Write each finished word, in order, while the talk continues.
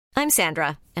I'm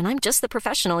Sandra, and I'm just the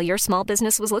professional your small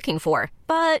business was looking for.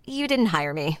 But you didn't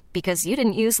hire me because you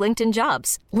didn't use LinkedIn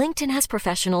Jobs. LinkedIn has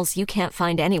professionals you can't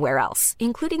find anywhere else,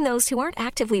 including those who aren't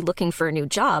actively looking for a new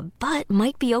job, but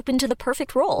might be open to the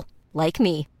perfect role, like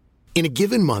me. In a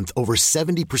given month, over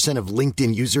 70% of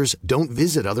LinkedIn users don't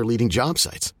visit other leading job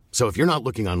sites. So if you're not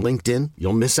looking on LinkedIn,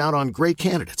 you'll miss out on great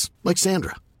candidates like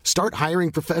Sandra. Start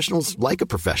hiring professionals like a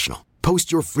professional.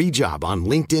 Post your free job on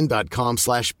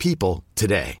linkedin.com/people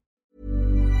today.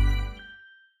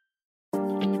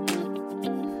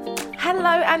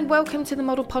 Hello and welcome to the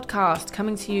Model Podcast,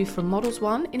 coming to you from Models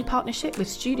One in partnership with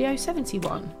Studio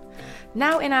 71.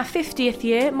 Now in our 50th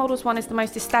year, Models One is the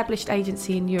most established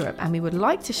agency in Europe, and we would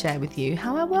like to share with you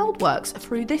how our world works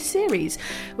through this series,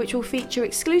 which will feature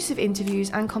exclusive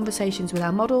interviews and conversations with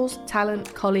our models,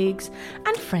 talent, colleagues,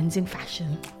 and friends in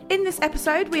fashion. In this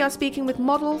episode, we are speaking with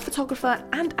model, photographer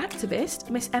and activist,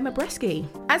 Miss Emma Breschi.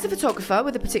 As a photographer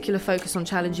with a particular focus on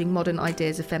challenging modern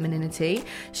ideas of femininity,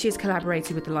 she has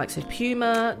collaborated with the likes of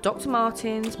Puma, Dr.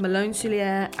 Martens, Malone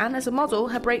Soulier, and as a model,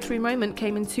 her breakthrough moment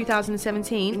came in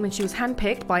 2017 when she was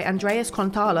handpicked by Andreas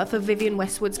Kronthaler for Vivienne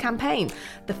Westwood's campaign,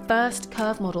 the first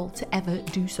curve model to ever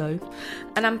do so.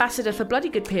 An ambassador for Bloody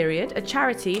Good Period, a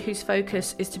charity whose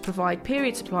focus is to provide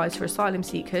period supplies for asylum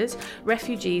seekers,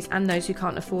 refugees and those who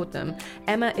can't afford them,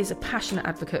 Emma is a passionate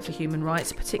advocate for human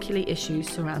rights, particularly issues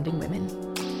surrounding women.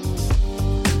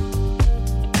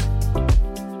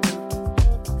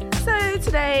 So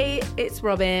today it's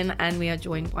Robin, and we are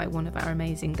joined by one of our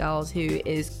amazing girls who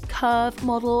is curve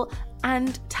model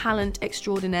and talent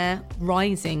extraordinaire,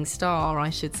 rising star,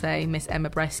 I should say, Miss Emma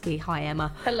Breschi. Hi,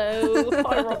 Emma. Hello.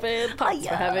 Hi, Robin. Thanks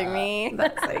for having me.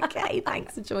 That's okay.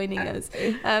 Thanks for joining us.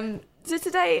 So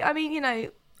today, I mean,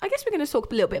 I guess we're going to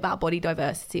talk a little bit about body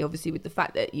diversity, obviously, with the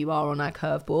fact that you are on our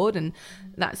curve board, and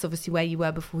that's obviously where you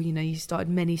were before, you started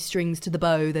many strings to the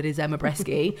bow that is Emma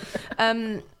Breschi.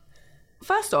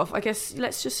 First off, I guess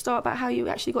let's just start about how you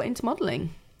actually got into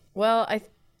modelling. Well,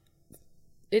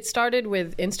 it started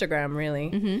with Instagram, really.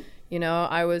 Mm-hmm.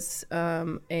 I was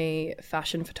a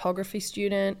fashion photography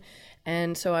student,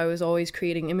 and so I was always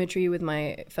creating imagery with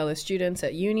my fellow students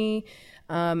at uni.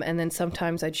 And then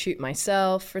sometimes I'd shoot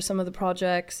myself for some of the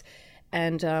projects,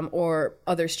 and or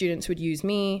other students would use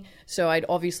me. So I'd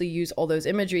obviously use all those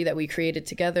imagery that we created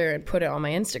together and put it on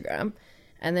my Instagram.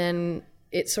 And then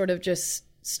it sort of just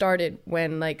started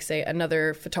when, like, say,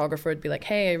 another photographer would be like,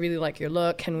 hey, I really like your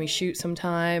look. Can we shoot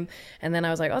sometime? And then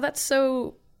I was like, oh, that's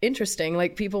so interesting.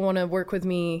 Like, people want to work with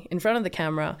me in front of the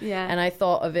camera. Yeah. And I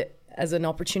thought of it as an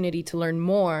opportunity to learn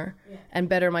more and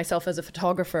better myself as a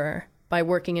photographer by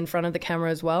working in front of the camera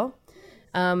as well.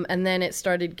 And then it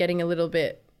started getting a little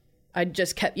bit, I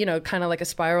just kept, kind of like a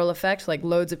spiral effect, like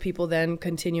loads of people then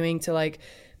continuing to like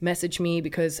message me,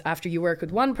 because after you work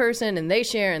with one person and they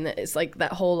share, and it's like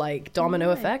that whole like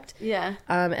domino effect. Yeah.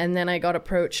 And then I got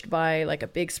approached by like a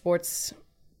big sports,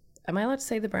 am I allowed to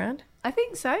say the brand? I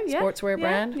think so, yeah. Sportswear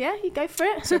brand. Yeah, you go for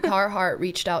it. So Carhartt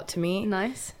reached out to me.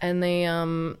 Nice. And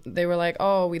they were like,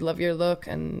 oh, we love your look.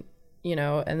 And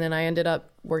and then I ended up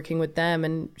working with them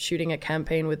and shooting a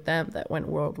campaign with them that went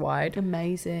worldwide.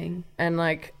 Amazing. And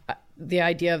like the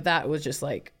idea of that was just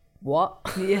like, what?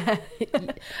 Yeah.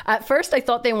 At first I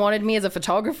thought they wanted me as a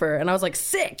photographer, and I was like,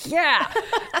 sick, yeah.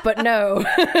 But no.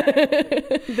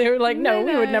 They were like, no,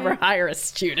 we would never hire a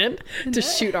student to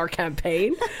shoot our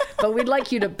campaign, but we'd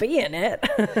like you to be in it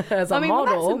as a model. Well,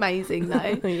 that's amazing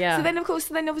though. Yeah. So then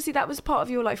obviously that was part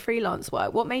of your like freelance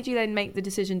work. What made you then make the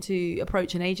decision to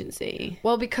approach an agency?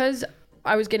 Well, because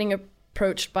I was getting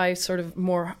approached by sort of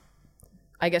more,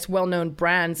 I guess, well-known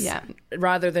brands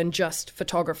rather than just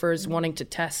photographers wanting to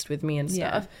test with me and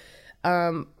stuff.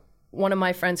 Yeah. One of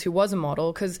my friends who was a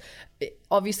model, because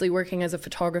obviously working as a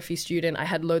photography student, I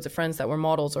had loads of friends that were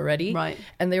models already. Right.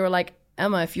 And they were like,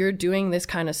 Emma, if you're doing this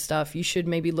kind of stuff, you should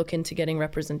maybe look into getting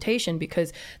representation,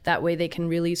 because that way they can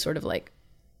really sort of like,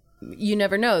 you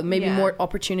never know, maybe more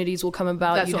opportunities will come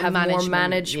about. You'd have more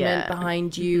management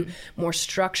behind you, more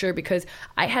structure, because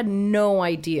I had no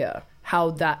idea how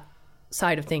that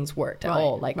side of things worked at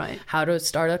all, like how to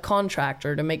start a contract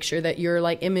or to make sure that your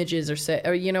like images are set,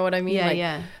 or you know what I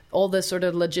mean, all the sort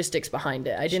of logistics behind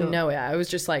it. I didn't know it. I was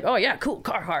just like, oh yeah, cool,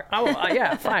 Carhartt,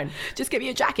 yeah, fine. Just give me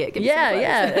a jacket, give me some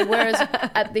clothes.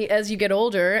 Whereas as you get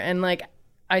older and like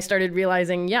I started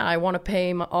realizing, I want to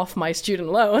pay off my student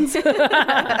loans.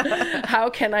 How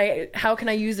can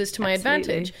I use this to my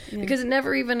advantage? Yeah. Because it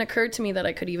never even occurred to me that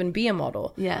I could even be a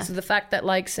model. Yeah. So the fact that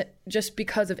like just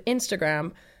because of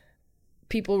Instagram,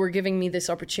 people were giving me this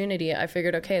opportunity, I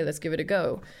figured, okay, let's give it a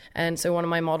go. And so one of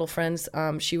my model friends,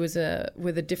 she was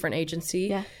with a different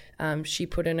agency. Yeah. She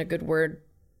put in a good word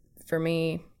for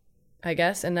me I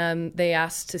guess. And they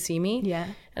asked to see me. Yeah.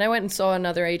 And I went and saw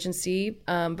another agency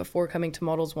before coming to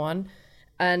Models One.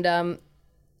 And,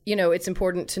 you know, it's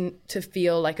important to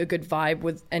feel like a good vibe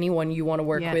with anyone you want to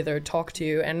work with or talk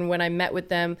to. And when I met with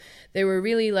them, they were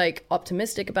really like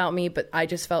optimistic about me, but I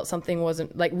just felt something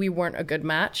wasn't like, we weren't a good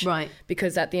match. Right.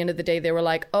 Because at the end of the day, they were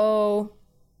like, oh,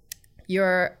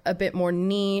 you're a bit more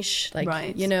niche,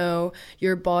 like, you know,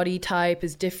 your body type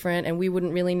is different and we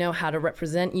wouldn't really know how to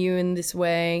represent you in this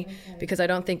way because I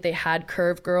don't think they had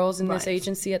curve girls in this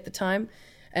agency at the time.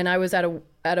 And I was at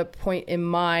a point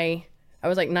in I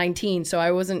was like 19, so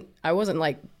I wasn't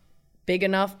like big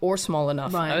enough or small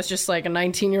enough. I was just like a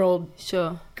 19-year-old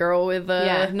girl with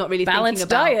a not really balanced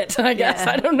diet, I guess.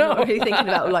 I don't know. Not really thinking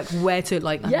about like where to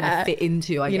like fit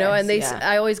into, I guess. You know, and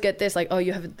I always get this like, oh,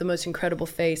 you have the most incredible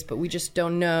face, but we just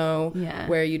don't know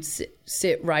where you'd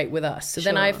sit right with us. So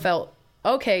then I felt,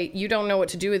 okay, you don't know what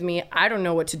to do with me. I don't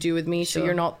know what to do with me. So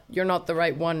you're not the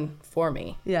right one for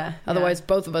me. Yeah. Otherwise,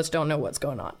 both of us don't know what's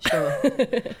going on. Sure.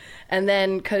 And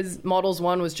then because Models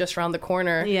One was just around the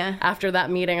corner. Yeah. After that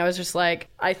meeting, I was just like,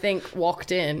 I think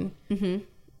walked in. Mm-hmm.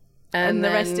 And the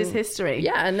rest is history.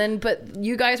 Yeah. And then, but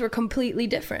you guys were completely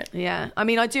different. Yeah. I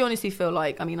mean, I do honestly feel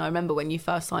like, I remember when you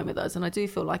first signed with us, and I do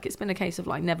feel like it's been a case of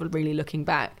like never really looking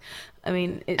back. I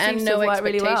mean, it seems to work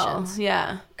really well.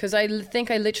 Yeah. Because I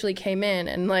think I literally came in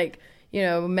and like, you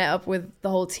know, met up with the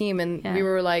whole team and we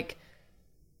were like,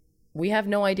 we have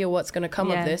no idea what's going to come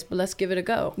of this, but let's give it a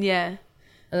go. Yeah.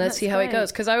 And let's see how it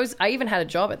goes. Because I even had a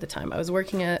job at the time. I was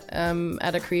working at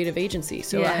a creative agency,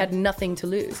 so I had nothing to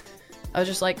lose. I was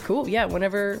just like, cool, yeah,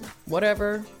 whenever,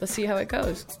 whatever, let's see how it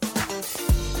goes.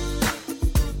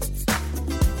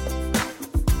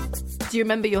 Do you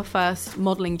remember your first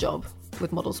modelling job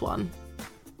with Models One?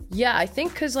 Yeah, I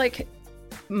think because like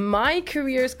my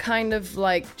career's kind of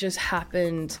like just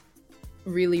happened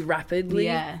really rapidly.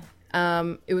 Yeah.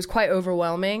 It was quite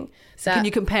overwhelming. So can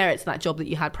you compare it to that job that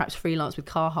you had perhaps freelance with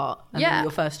Carhartt and then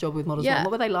your first job with Models One?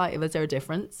 What were they like? Was there a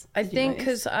difference? I think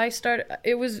because I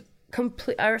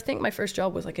think my first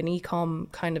job was like an e-com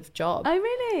kind of job. Oh,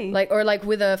 really? Like, or like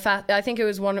with I think it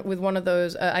was one of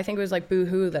those, I think it was like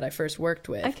Boohoo that I first worked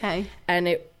with. Okay.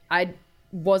 And I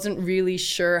wasn't really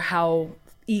sure how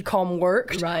e-com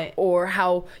worked, right, or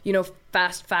how, you know,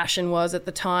 fast fashion was at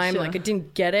the time. Like I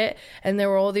didn't get it, and there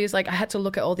were all these like I had to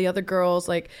look at all the other girls,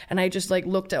 like, and I just like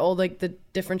looked at all like the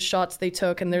different shots they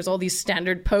took, and there's all these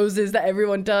standard poses that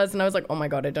everyone does, and I was like, oh my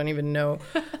god, I don't even know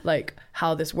like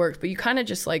how this works. But you kind of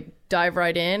just like dive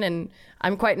right in, and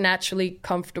I'm quite naturally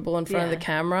comfortable in front of the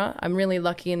camera. I'm really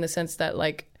lucky in the sense that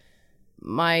like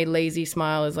my lazy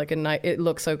smile is like it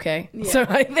looks okay. Yeah. So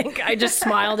I think I just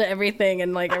smiled at everything,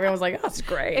 and like everyone was like, oh, that's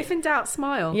great. If in doubt,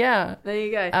 smile. Yeah. There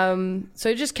you go. So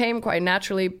it just came quite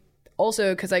naturally.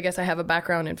 Also, because I guess I have a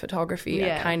background in photography,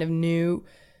 I kind of knew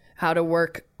how to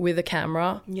work with a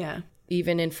camera. Yeah.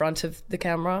 Even in front of the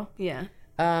camera. Yeah.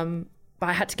 But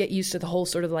I had to get used to the whole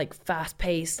sort of like fast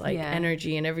paced like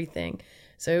energy and everything.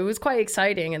 So it was quite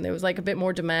exciting, and there was like a bit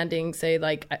more demanding, say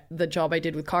like the job I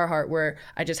did with Carhartt, where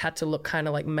I just had to look kind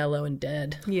of like mellow and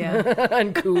dead,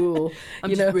 and cool. I'm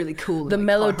just really cool. The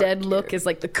mellow dead look is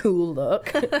like the cool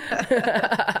look. Oh,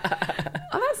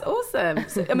 that's awesome.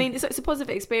 So, I mean, it's a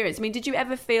positive experience. I mean, did you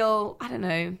ever feel, I don't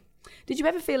know, did you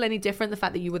ever feel any different, the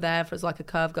fact that you were there as like a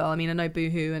curve girl? I mean, I know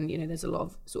Boohoo, and you know, there's a lot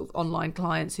of sort of online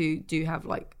clients who do have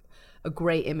like a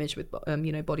great image with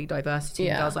you know, body diversity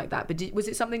and girls like that, but was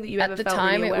it something that you ever felt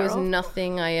really aware of? At the time, it was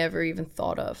nothing I ever even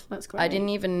thought of. That's great. I didn't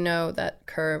even know that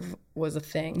curve was a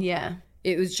thing. Yeah.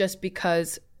 It was just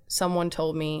because someone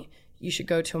told me you should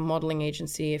go to a modeling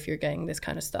agency if you're getting this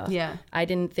kind of stuff. Yeah. I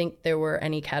didn't think there were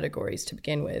any categories to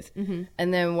begin with. Mm-hmm.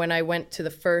 And then when I went to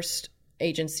the first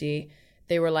agency,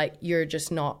 they were like, you're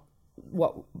just not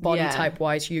what body type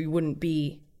wise, you wouldn't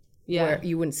be where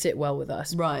you wouldn't sit well with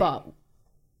us. Right. But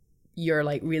you're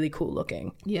like really cool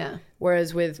looking. Yeah.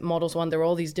 Whereas with Models One, there were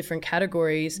all these different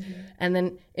categories. Mm-hmm. And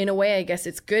then in a way, I guess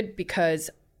it's good because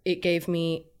it gave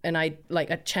me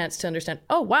a chance to understand,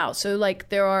 oh, wow. So like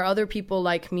there are other people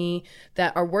like me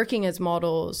that are working as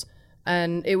models.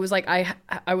 And it was like,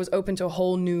 I was open to a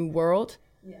whole new world.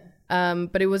 Yeah.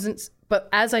 But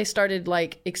as I started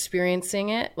like experiencing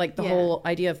it, like the whole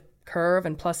idea of curve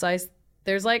and plus size,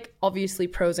 there's like obviously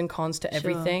pros and cons to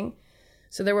everything.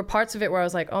 So there were parts of it where I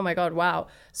was like, oh my God, wow,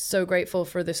 so grateful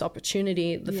for this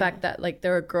opportunity. The fact that like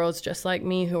there are girls just like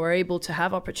me who are able to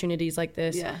have opportunities like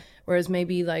this. Yeah. Whereas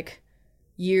maybe like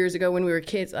years ago when we were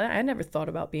kids, I never thought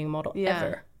about being a model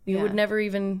ever. You would never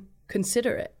even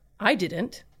consider it. I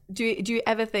didn't. Do you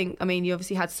ever think, I mean, you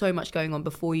obviously had so much going on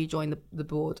before you joined the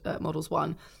board at Models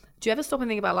One. Do you ever stop and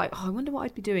think about like, oh, I wonder what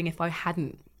I'd be doing if I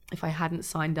hadn't if I hadn't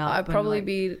signed up. I'd probably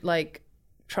be like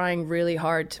trying really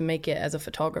hard to make it as a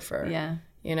photographer. Yeah.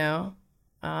 You know,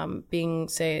 being,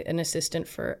 say, an assistant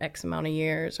for X amount of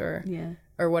years or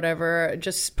whatever,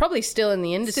 just probably still in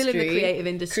the industry. Still in the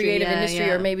creative industry.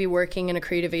 Or maybe working in a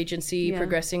creative agency,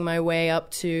 progressing my way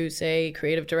up to, say,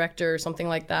 creative director or something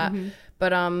like that.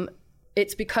 But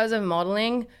it's because of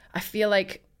modeling. I feel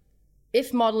like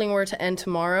if modeling were to end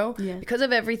tomorrow, because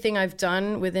of everything I've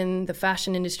done within the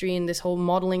fashion industry and this whole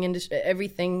modeling industry,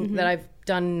 everything that I've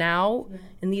done now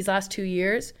in these last 2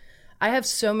 years, I have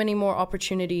so many more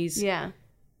opportunities. Yeah.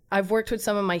 I've worked with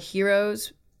some of my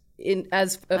heroes I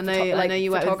know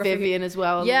you work with Vivian as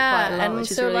well. Yeah, quite a lot, and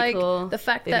which is so really like cool. the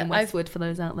fact Vivian that Westwood, for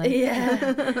those out there.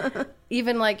 Yeah.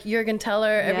 Even like Jürgen Teller,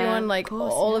 everyone, like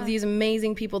all of these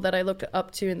amazing people that I looked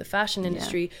up to in the fashion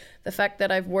industry. The fact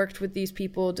that I've worked with these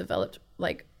people, developed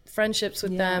like friendships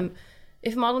with them.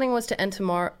 If modeling was to end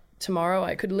tomorrow,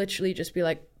 I could literally just be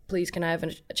like, please, can I have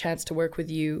a chance to work with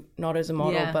you, not as a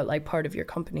model, but like part of your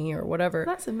company or whatever.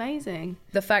 That's amazing.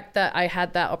 The fact that I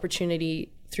had that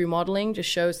opportunity through modeling just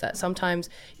shows that sometimes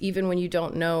even when you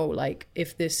don't know like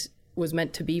if this was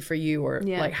meant to be for you or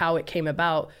like how it came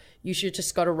about, you should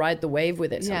just got to ride the wave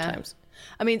with it sometimes.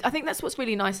 I mean, I think that's what's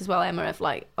really nice as well, Emma. If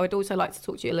like, I would also like to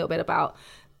talk to you a little bit about,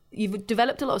 you've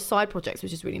developed a lot of side projects,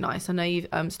 which is really nice. I know you've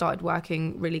started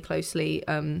working really closely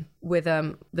with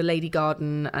the Lady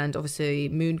Garden and obviously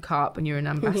Moon Cup, and you're an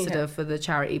ambassador for the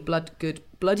charity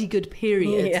Bloody Good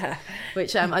Period.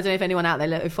 Which I don't know if anyone out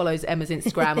there who follows Emma's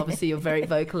Instagram, obviously you're very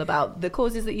vocal about the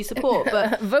causes that you support,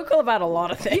 but vocal about a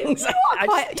lot of things. You're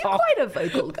quite a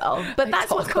vocal girl, but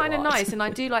that's what's kind of nice. And I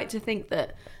do like to think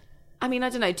that, I mean, I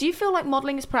don't know, do you feel like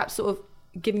modeling is perhaps sort of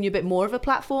giving you a bit more of a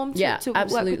platform to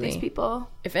work with these people?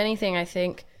 If anything, I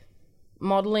think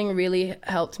modeling really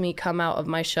helped me come out of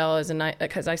my shell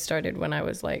because I started when I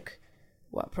was like,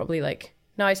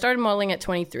 I started modeling at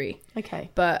 23. Okay.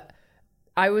 But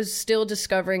I was still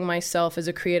discovering myself as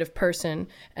a creative person.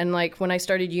 And like when I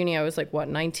started uni, I was like,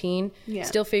 19? Yeah.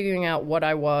 Still figuring out what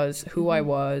I was, who I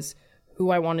was,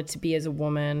 who I wanted to be as a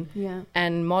woman. Yeah.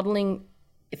 And modeling,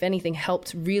 if anything,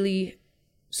 helped really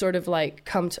sort of like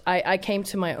I came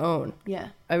to my own. Yeah.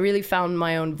 I really found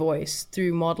my own voice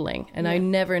through modeling. And I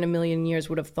never in a million years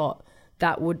would have thought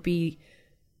that would be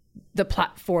the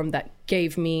platform that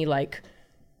gave me like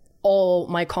all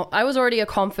my I was already a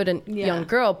confident young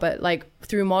girl, but like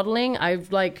through modeling,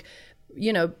 I've like,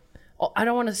 you know, I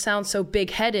don't want to sound so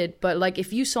big-headed, but like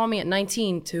if you saw me at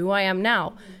 19 to who I am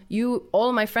now, all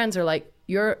of my friends are like,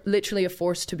 you're literally a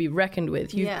force to be reckoned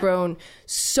with. You've grown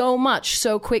so much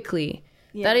so quickly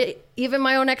that even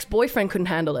my own ex-boyfriend couldn't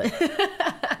handle it.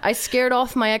 I scared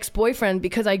off my ex-boyfriend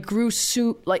because I grew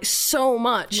so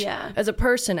much as a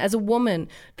person, as a woman,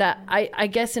 that I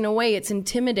guess in a way it's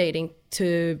intimidating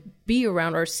to be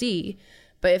around or see.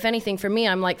 But if anything, for me,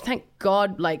 I'm like, thank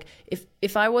God, like if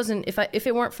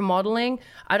it weren't for modeling,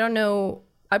 I don't know,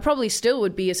 I probably still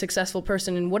would be a successful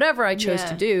person in whatever I chose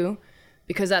to do,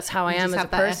 because that's how I am as a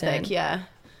person. Ethic,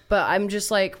 But I'm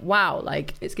just like, wow,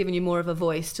 like it's given you more of a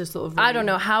voice to sort of I don't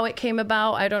know how it came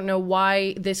about. I don't know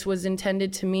why this was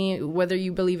intended to me, whether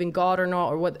you believe in God or not,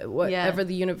 or whatever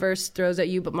the universe throws at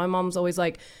you. But my mom's always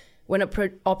like, when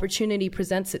an opportunity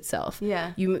presents itself,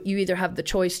 you either have the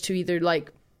choice to either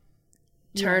like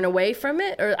turn away from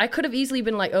it, or I could have easily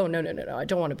been like, oh no, I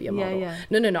don't want to be a model.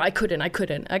 No, I couldn't. I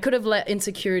could have let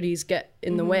insecurities get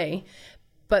in the way.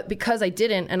 But because I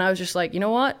didn't, and I was just like, you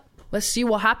know what? Let's see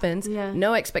what happens.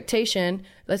 No expectation.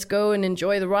 Let's go and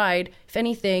enjoy the ride. If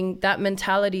anything, that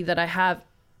mentality that I have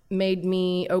made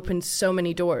me open so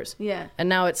many doors. And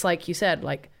now it's like you said,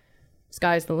 like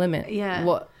sky's the limit.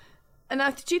 What? And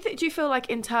do you feel like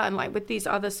in turn, like with these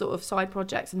other sort of side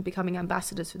projects and becoming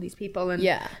ambassadors for these people and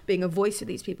being a voice for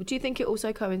these people, do you think it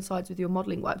also coincides with your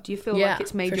modeling work? Do you feel like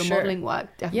it's made your modeling work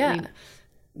definitely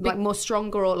like more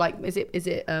stronger, or like is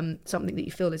it something that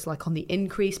you feel is like on the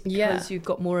increase because you've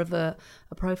got more of a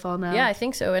profile now? I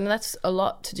think so. And that's a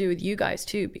lot to do with you guys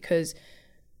too, because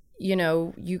you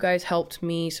know, you guys helped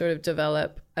me sort of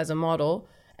develop as a model,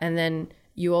 and then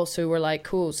you also were like,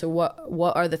 cool, so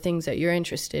what are the things that you're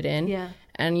interested in?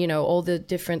 And you know, all the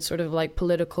different sort of like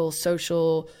political,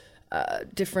 social,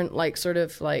 different like sort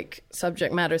of like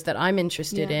subject matters that I'm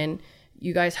interested in.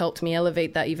 You guys helped me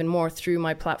elevate that even more through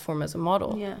my platform as a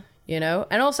model. You know,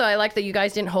 and also I like that you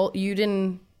guys didn't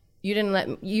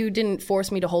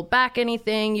force me to hold back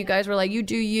anything. You guys were like, you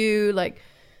do you, like,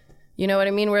 you know what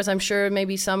I mean? Whereas I'm sure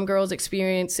maybe some girls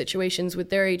experience situations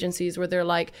with their agencies where they're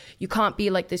like, you can't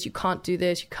be like this, you can't do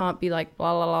this, you can't be like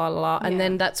blah, blah, blah, blah. And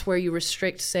then that's where you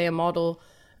restrict, say, a model,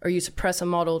 or you suppress a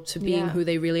model to being who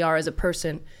they really are as a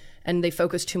person. and they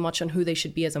focus too much on who they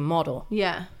should be as a model.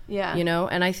 Yeah. You know,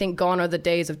 and I think gone are the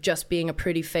days of just being a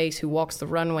pretty face who walks the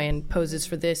runway and poses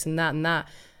for this and that and that.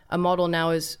 A model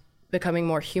now is becoming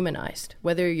more humanized,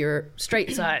 whether you're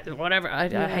straight side or whatever. I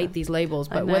hate these labels,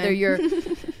 but whether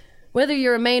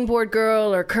you're a main board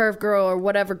girl or curve girl or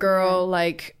whatever girl,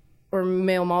 like, or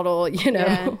male model, you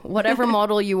know, whatever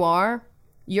model you are,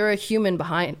 you're a human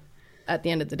behind at the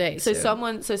end of the day. So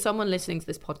someone listening to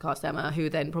this podcast, Emma, who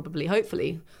then probably,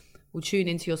 hopefully, will tune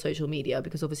into your social media,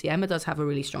 because obviously Emma does have a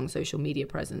really strong social media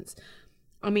presence.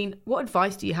 I mean, what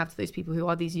advice do you have to those people who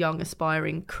are these young,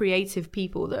 aspiring, creative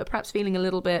people that are perhaps feeling a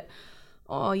little bit,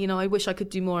 oh, you know, I wish I could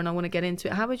do more and I want to get into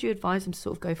it? How would you advise them to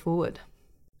sort of go forward?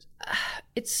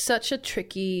 It's such a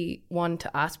tricky one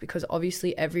to ask, because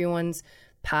obviously everyone's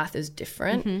path is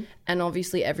different, and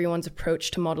obviously everyone's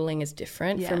approach to modeling is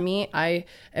different. For me,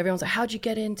 everyone's like, how'd you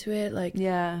get into it? Like,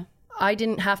 I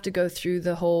didn't have to go through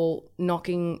the whole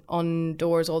knocking on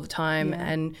doors all the time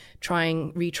and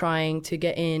retrying to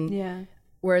get in.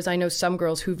 Whereas I know some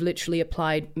girls who've literally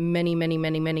applied many, many,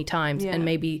 many, many times, and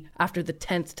maybe after the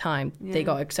 10th time, they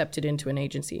got accepted into an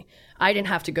agency. I didn't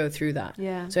have to go through that.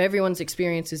 So everyone's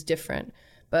experience is different.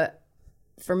 But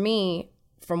for me,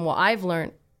 from what I've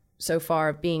learned so far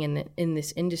of being in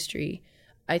this industry,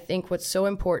 I think what's so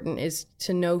important is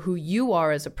to know who you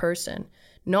are as a person,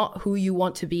 not who you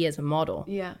want to be as a model.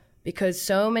 Because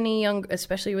so many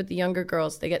especially with the younger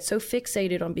girls, they get so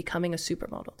fixated on becoming a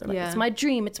supermodel. They're like, it's my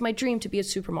dream to be a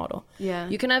supermodel.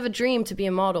 You can have a dream to be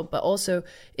a model, but also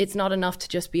it's not enough to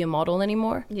just be a model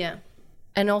anymore.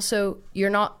 And also you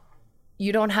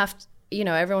don't have to, you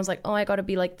know, everyone's like, oh, I got to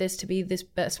be like this to be this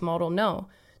best model. No,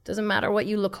 it doesn't matter what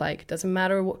you look like. It doesn't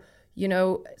matter, you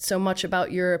know, so much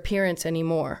about your appearance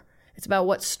anymore. It's about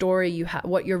what story you have,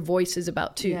 what your voice is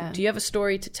about too. Do you have a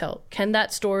story to tell? Can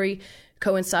that story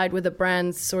coincide with a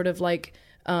brand's sort of like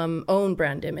own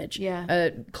brand image?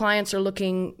 Clients are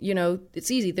looking, you know, it's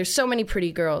easy. There's so many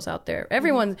pretty girls out there.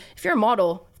 Everyone, if you're a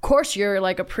model, of course you're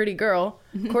like a pretty girl.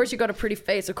 Of course you got a pretty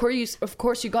face. Of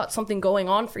course you got something going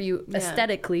on for you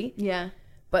aesthetically.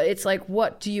 But it's like,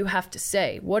 what do you have to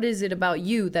say? What is it about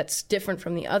you that's different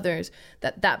from the others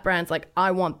that brand's like, I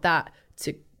want that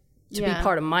to be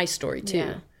part of my story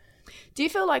too? Do you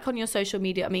feel like on your social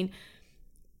media, I mean,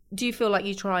 do you feel like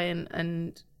you try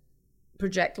and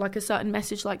project like a certain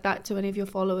message like that to any of your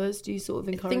followers? Do you sort of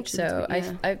encourage them? I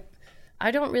think so.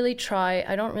 I don't really try.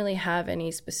 I don't really have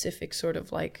any specific sort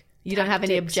of like You don't have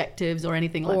any objectives or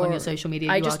anything like on your social media?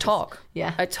 I just talk.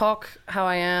 I talk how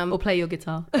I am. Or play your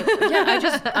guitar.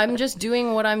 I'm just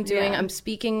doing what I'm doing. I'm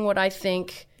speaking what I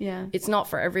think. It's not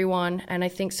for everyone. And I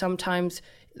think sometimes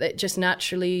it just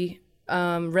naturally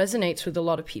resonates with a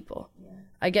lot of people.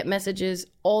 I get messages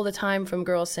all the time from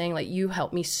girls saying like, you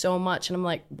helped me so much. And I'm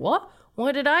like, what?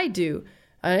 What did I do?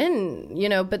 I didn't, you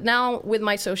know, but now with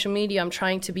my social media, I'm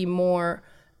trying to be more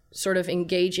sort of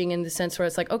engaging in the sense where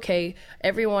it's like, okay,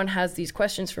 everyone has these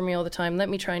questions for me all the time. Let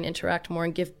me try and interact more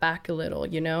and give back a little,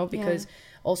 you know, because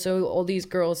also all these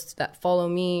girls that follow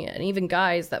me and even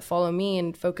guys that follow me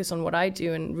and focus on what I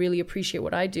do and really appreciate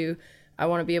what I do, I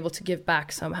want to be able to give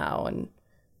back somehow and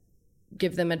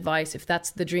give them advice if that's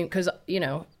the dream. Because, you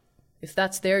know, if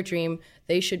that's their dream,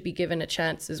 they should be given a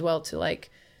chance as well to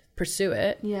like pursue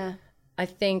it. I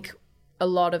think a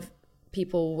lot of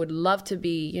people would love to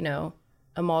be, you know,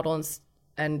 a model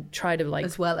and try to like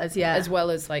as well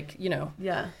as like, you know,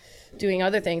 doing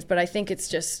other things. But I think it's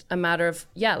just a matter of,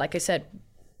 like I said,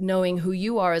 knowing who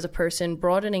you are as a person,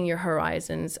 broadening your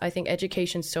horizons. I think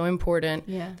education's so important.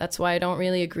 That's why I don't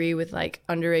really agree with like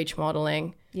underage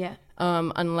modeling.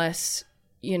 Unless,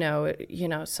 you know,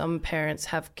 some parents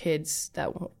have kids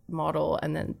that model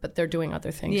but they're doing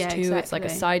other things too. Exactly. It's like a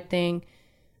side thing.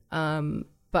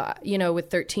 But, you know, with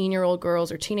 13-year-old girls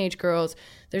or teenage girls,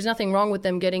 there's nothing wrong with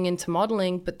them getting into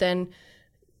modeling, but then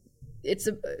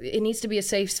it needs to be a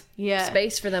safe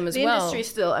space for them as well. The industry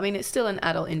still, I mean, it's still an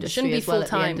adult industry. Shouldn't be as well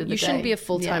full-time. At the end of the you shouldn't be a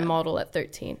full-time model at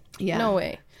 13. No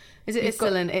way. It's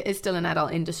still an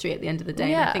adult industry at the end of the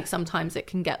day. And I think sometimes it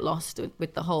can get lost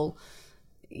with the whole,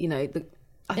 you know,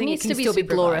 I think it can still be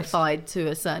glorified to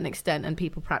a certain extent, and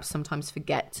people perhaps sometimes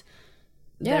forget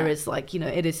there is like, you know,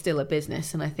 it is still a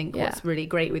business. And I think what's really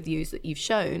great with you is that you've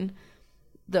shown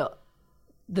that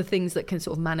the things that can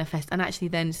sort of manifest and actually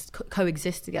then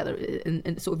coexist together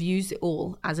and sort of use it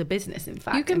all as a business, in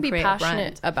fact. You can be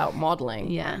passionate about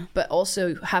modeling, but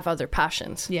also have other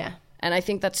passions. And I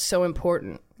think that's so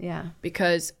important.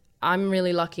 Because I'm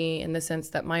really lucky in the sense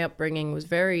that my upbringing was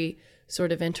very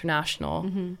sort of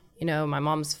international. You know, my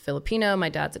mom's Filipino, my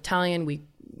dad's Italian.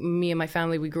 me and my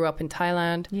family, we grew up in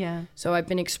Thailand. Yeah. So I've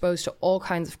been exposed to all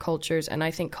kinds of cultures, and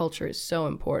I think culture is so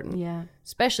important. Yeah.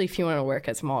 Especially if you want to work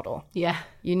as a model. Yeah.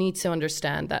 You need to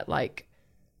understand that, like,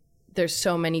 there's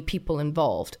so many people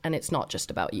involved, and it's not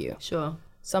just about you. Sure.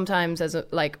 Sometimes as a,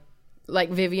 like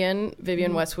Vivian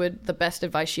Westwood, the best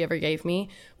advice she ever gave me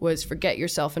was forget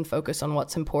yourself and focus on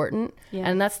what's important. Yeah.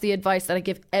 And that's the advice that I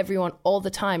give everyone all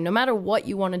the time, no matter what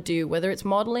you want to do, whether it's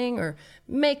modeling or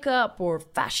makeup or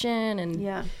fashion and,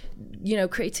 you know,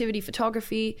 creativity,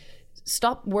 photography.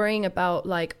 Stop worrying about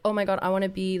like, oh my God, I want to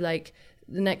be like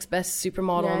the next best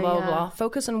supermodel and blah, blah, blah.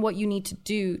 Focus on what you need to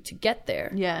do to get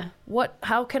there. Yeah.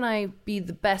 How can I be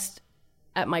the best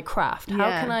at my craft? How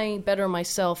can I better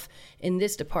myself in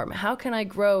this department? How can I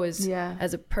grow as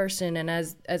a person and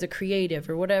as a creative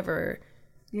or whatever?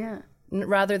 Yeah.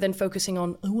 Rather than focusing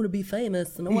on, I want to be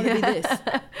famous and I want to be this.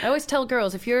 I always tell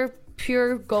girls, if your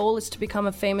pure goal is to become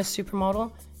a famous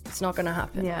supermodel, it's not going to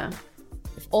happen. Yeah.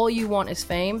 If all you want is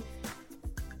fame,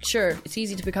 sure, it's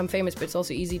easy to become famous, but it's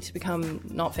also easy to become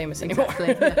not famous anymore.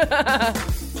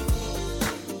 Exactly.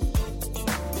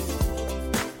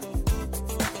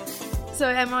 So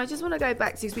Emma, I just want to go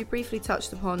back to, because we briefly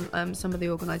touched upon some of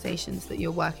the organisations that you're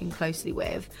working closely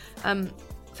with.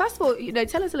 First of all, you know,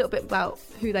 tell us a little bit about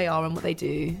who they are and what they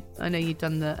do. I know you've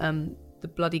done the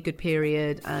Bloody Good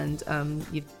Period, and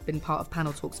you've been part of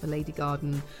panel talks for Lady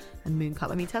Garden and Moon Cup.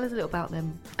 I mean, tell us a little about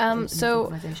them.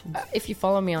 So if you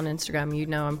follow me on Instagram, you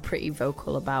know I'm pretty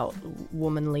vocal about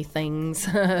womanly things,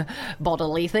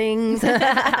 bodily things,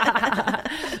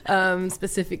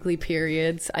 specifically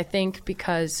periods. I think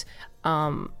because,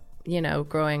 you know,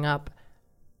 growing up,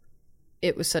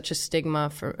 it was such a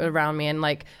stigma around me, and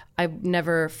like I've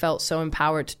never felt so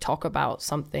empowered to talk about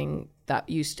something that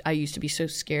I used to be so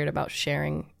scared about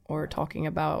sharing or talking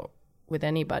about with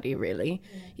anybody, really.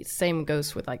 Yeah. Same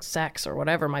goes with like sex or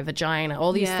whatever, my vagina,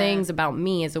 all these things about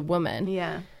me as a woman.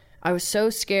 Yeah. I was so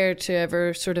scared to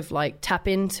ever sort of like tap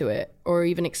into it or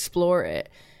even explore it.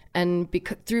 And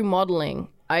through modeling,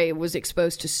 I was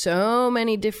exposed to so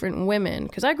many different women,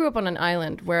 because I grew up on an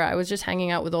island where I was just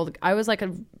hanging out with I was like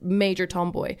a major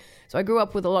tomboy. So I grew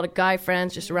up with a lot of guy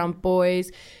friends, just around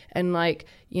boys, and like,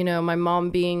 you know, my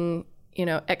mom being, you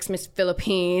know, ex-Miss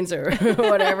Philippines or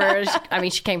whatever.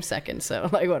 She came second, so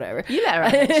like whatever. You let her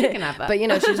have it. She can have that. But, you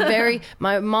know, she's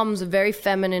my mom's a very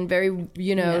feminine, very,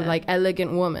 you know, like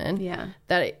elegant woman. Yeah.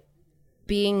 That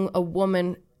being a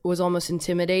woman was almost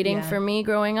intimidating for me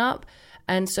growing up.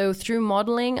 And so through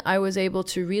modeling, I was able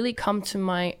to really come to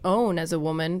my own as a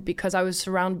woman, because I was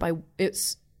surrounded by,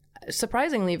 it's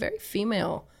surprisingly very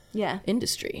female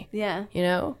industry. Yeah. You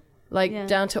know? Like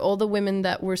down to all the women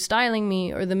that were styling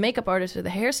me, or the makeup artist or the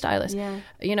hairstylist. Yeah.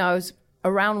 You know, I was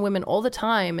around women all the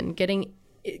time and getting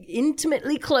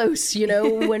intimately close, you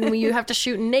know, when you have to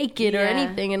shoot naked or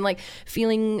anything, and like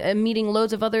meeting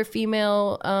loads of other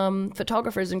female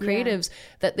photographers and creatives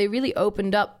that they really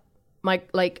opened up my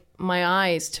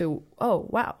eyes to, oh,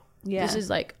 wow, this is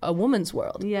like a woman's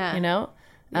world, you know?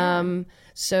 Yeah.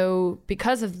 So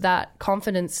because of that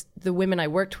confidence the women I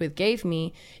worked with gave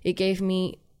me, it gave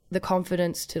me the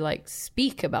confidence to like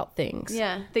speak about things.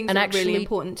 Yeah, things that are really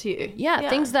important to you. Yeah,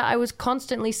 things that I was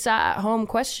constantly sat at home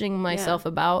questioning myself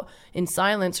about in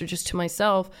silence or just to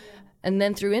myself. And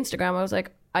then through Instagram, I was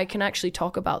like, I can actually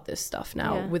talk about this stuff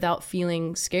now without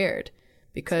feeling scared.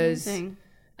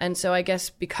 And so I guess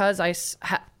because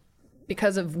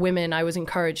of women, I was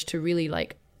encouraged to really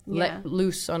like let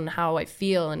loose on how I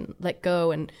feel and let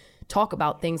go and talk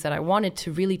about things that I wanted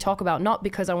to really talk about, not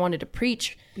because I wanted to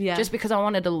preach, just because I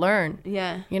wanted to learn.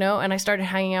 Yeah, you know. And I started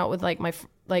hanging out with like my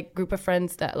group of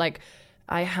friends that like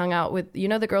I hung out with. You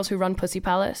know, the girls who run Pussy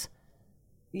Palace.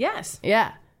 Yes.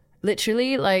 Yeah,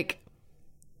 literally like.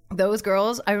 Those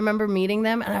girls, I remember meeting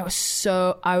them, and I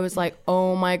was like,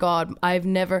 oh my God, I've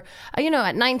never, you know,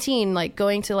 at 19, like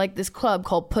going to like this club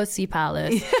called Pussy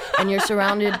Palace, and you're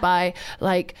surrounded by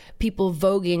like people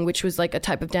voguing, which was like a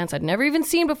type of dance I'd never even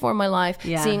seen before in my life.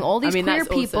 Yeah. Seeing all these queer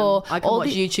people. Awesome. I can watch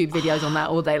YouTube videos on that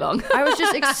all day long. I was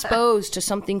just exposed to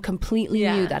something completely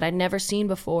new that I'd never seen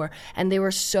before. And they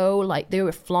were so like, they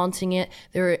were flaunting it.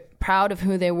 They were proud of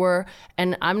who they were.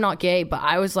 And I'm not gay, but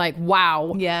I was like,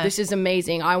 wow, this is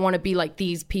amazing. I want to be like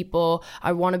these people.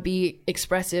 I want to be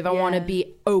expressive. I want to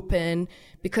be open,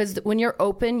 because when you're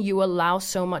open, you allow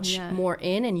so much more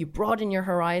in, and you broaden your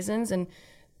horizons. And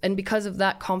because of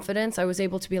that confidence, I was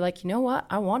able to be like, you know what?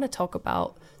 I want to talk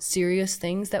about serious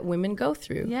things that women go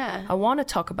through. Yeah. I want to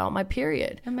talk about my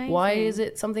period. Amazing. Why is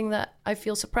it something that I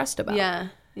feel suppressed about? Yeah.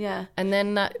 Yeah. And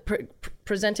then that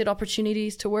presented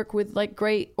opportunities to work with like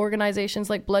great organizations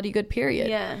like Bloody Good Period.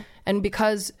 Yeah. And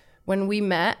because when we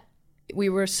met, we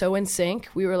were so in sync.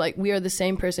 We were like, we are the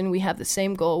same person. We have the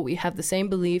same goal. We have the same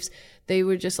beliefs. They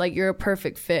were just like, you're a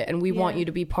perfect fit, and we want you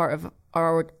to be part of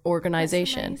our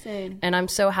organization. And I'm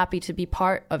so happy to be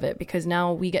part of it, because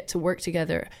now we get to work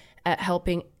together at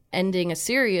helping ending a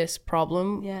serious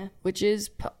problem, which is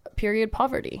period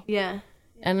poverty.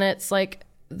 And it's like,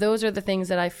 those are the things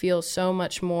that I feel so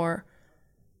much more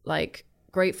like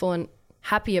grateful and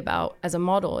happy about as a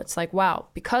model. It's like, wow,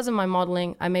 because of my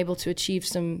modeling, I'm able to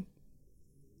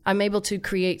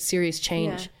create serious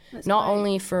change, not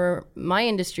only for my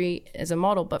industry as a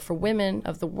model, but for women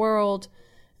of the world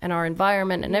and our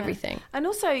environment and everything. And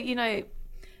also, you know,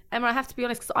 Emma, I have to be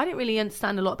honest, because I didn't really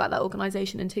understand a lot about that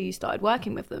organisation until you started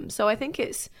working with them. So I think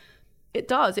it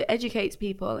educates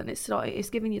people, and it's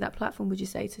giving you that platform, would you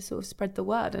say, to sort of spread the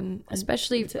word and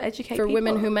especially to educate for people.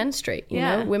 Women who menstruate, you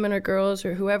know, women or girls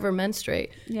or whoever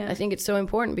menstruate. I think it's so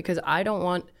important, because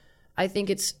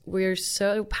we're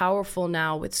so powerful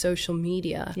now with social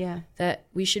media that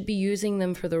we should be using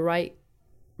them for the right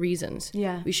reasons.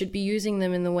 We should be using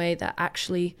them in the way that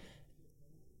actually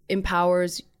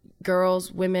empowers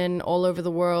girls, women all over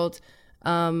the world,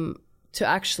 to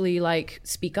actually like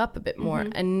speak up a bit more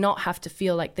and not have to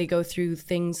feel like they go through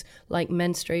things like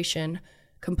menstruation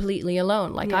completely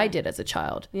alone, like I did as a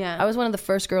child. I was one of the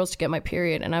first girls to get my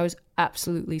period, and I was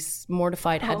absolutely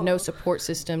mortified, had no support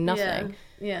system, nothing.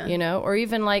 You know, or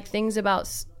even like things about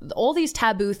all these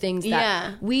taboo things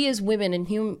that we as women and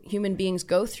human beings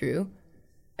go through.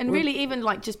 And really, even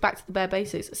like just back to the bare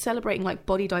basics, celebrating like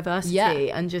body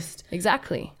diversity and just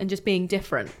being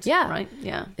different. Right.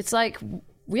 It's like,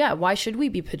 why should we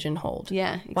be pigeonholed?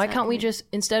 Exactly. Why can't we just,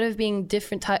 instead of being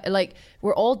different like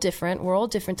we're all different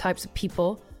types of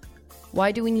people,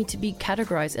 why do we need to be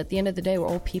categorized? At the end of the day, we're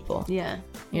all people. You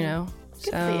know?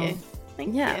 Good for you.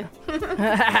 Thank you.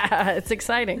 It's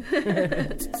exciting.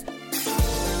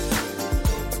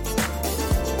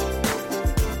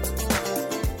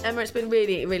 Emma, it's been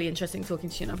really, really interesting talking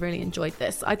to you, and I've really enjoyed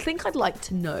this. I think I'd like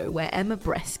to know where Emma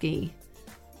Breschi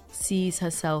sees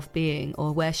herself being,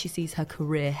 or where she sees her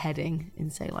career heading in,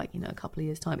 say, like, you know, a couple of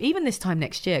years' time, even this time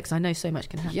next year, because I know so much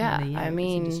can happen in a year in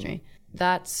this industry.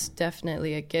 That's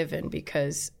definitely a given,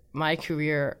 because my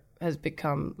career has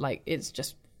become like, it's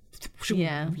just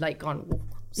like gone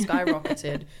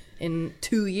skyrocketed in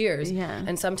 2 years.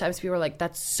 And sometimes people are like,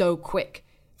 that's so quick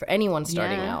for anyone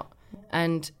starting out.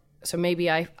 And so maybe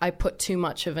I put too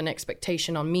much of an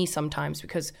expectation on me sometimes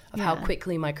because of how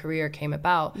quickly my career came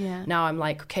about. Now I'm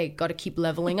like, okay, got to keep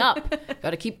leveling up,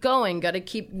 got to keep going, got to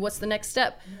keep, what's the next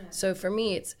step? So for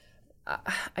me, it's,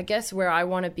 I guess where I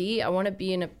want to be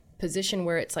in a position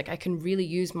where it's like I can really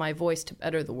use my voice to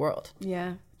better the world,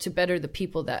 to better the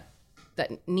people that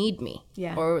need me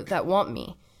or that want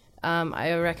me.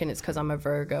 I reckon it's because I'm a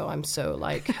Virgo. I'm so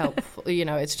like helpful, you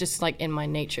know, it's just like in my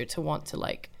nature to want to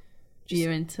like,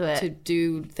 you're into it, to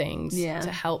do things,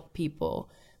 to help people,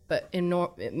 but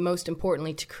most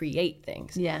importantly to create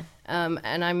things.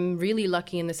 And I'm really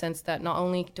lucky in the sense that not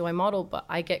only do I model, but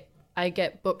I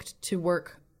get booked to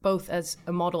work both as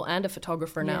a model and a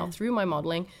photographer now through my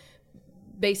modeling,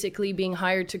 basically being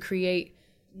hired to create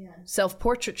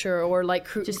self-portraiture or like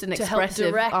just an to help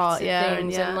direct art,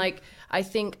 things. And like I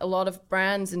think a lot of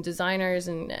brands and designers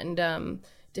and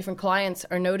different clients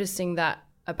are noticing that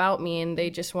about me, and they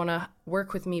just want to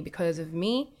work with me because of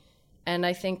me. And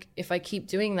I think if I keep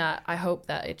doing that, I hope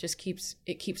that it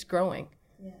keeps growing.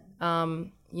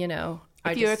 You know,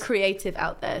 if you're a creative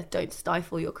out there, don't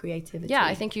stifle your creativity.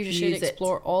 I think you should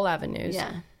explore all avenues.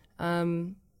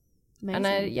 And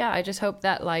I just hope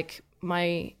that like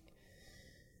my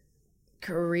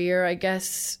career, I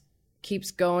guess, keeps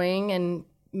going and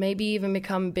maybe even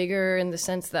become bigger in the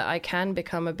sense that I can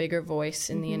become a bigger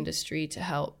voice in the industry to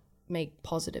help make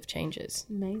positive changes.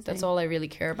 Amazing. That's all I really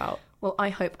care about. Well, I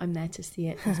hope I'm there to see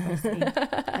it.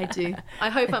 I do. I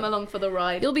hope I'm along for the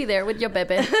ride. You'll be there with your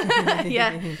baby.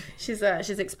 She's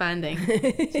expanding.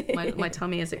 My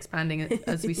tummy is expanding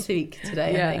as we speak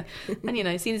today. I think. And you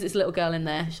know, seeing as it's a little girl in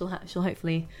there, she'll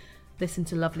hopefully listen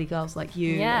to lovely girls like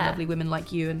you, and lovely women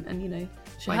like you, and you know,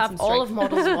 she'll have all of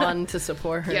Models One to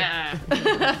support her.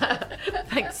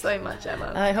 Thanks so much,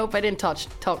 Emma. I hope I didn't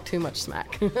talk too much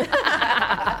smack.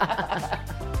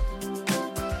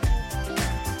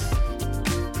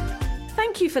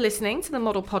 Thank you for listening to the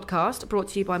Model Podcast, brought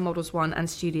to you by Models One and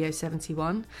Studio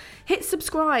 71. Hit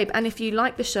subscribe, and if you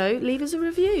like the show, leave us a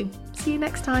review. See you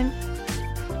next time.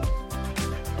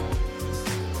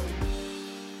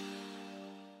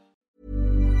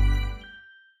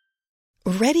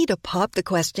 Ready to pop the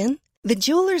question? The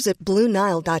jewelers at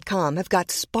BlueNile.com have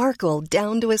got sparkle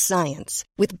down to a science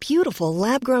with beautiful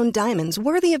lab-grown diamonds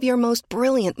worthy of your most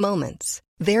brilliant moments.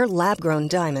 Their lab-grown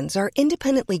diamonds are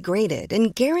independently graded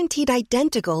and guaranteed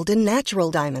identical to natural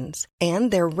diamonds,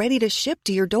 and they're ready to ship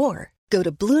to your door. Go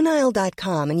to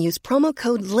BlueNile.com and use promo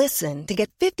code LISTEN to get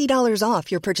 $50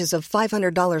 off your purchase of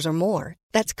 $500 or more.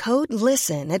 That's code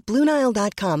LISTEN at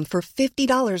BlueNile.com for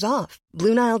 $50 off.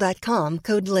 BlueNile.com,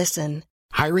 code LISTEN.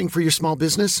 Hiring for your small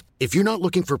business? If you're not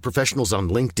looking for professionals on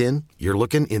LinkedIn, you're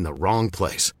looking in the wrong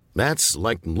place. That's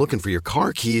like looking for your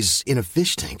car keys in a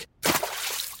fish tank.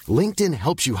 LinkedIn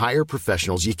helps you hire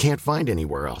professionals you can't find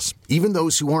anywhere else, even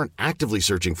those who aren't actively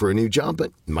searching for a new job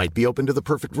but might be open to the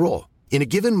perfect role. In a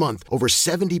given month, over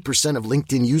 70% of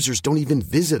LinkedIn users don't even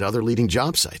visit other leading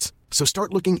job sites. So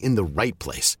start looking in the right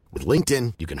place. With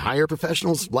LinkedIn, you can hire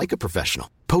professionals like a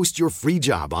professional. Post your free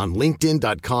job on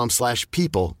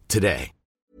linkedin.com/people today.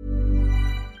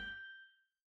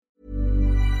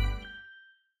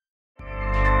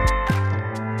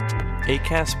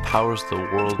 Acast powers the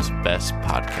world's best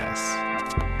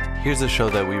podcasts. Here's a show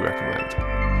that we recommend.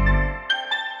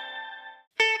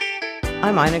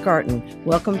 I'm Ina Garten.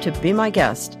 Welcome to Be My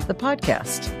Guest, the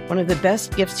podcast. One of the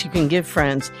best gifts you can give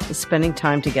friends is spending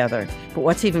time together. But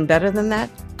what's even better than that?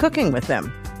 Cooking with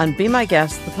them. On Be My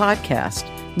Guest, the podcast,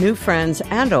 new friends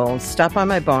and old stop by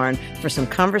my barn for some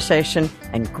conversation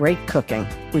and great cooking.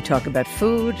 We talk about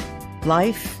food,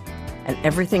 life, and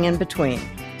everything in between.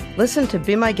 Listen to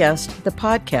Be My Guest, the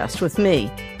podcast with me,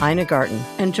 Ina Garten,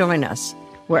 and join us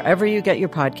wherever you get your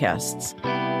podcasts.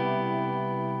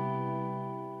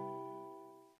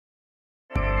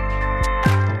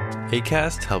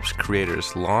 Acast helps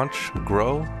creators launch,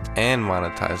 grow, and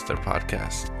monetize their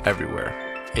podcasts everywhere.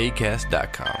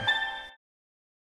 Acast.com.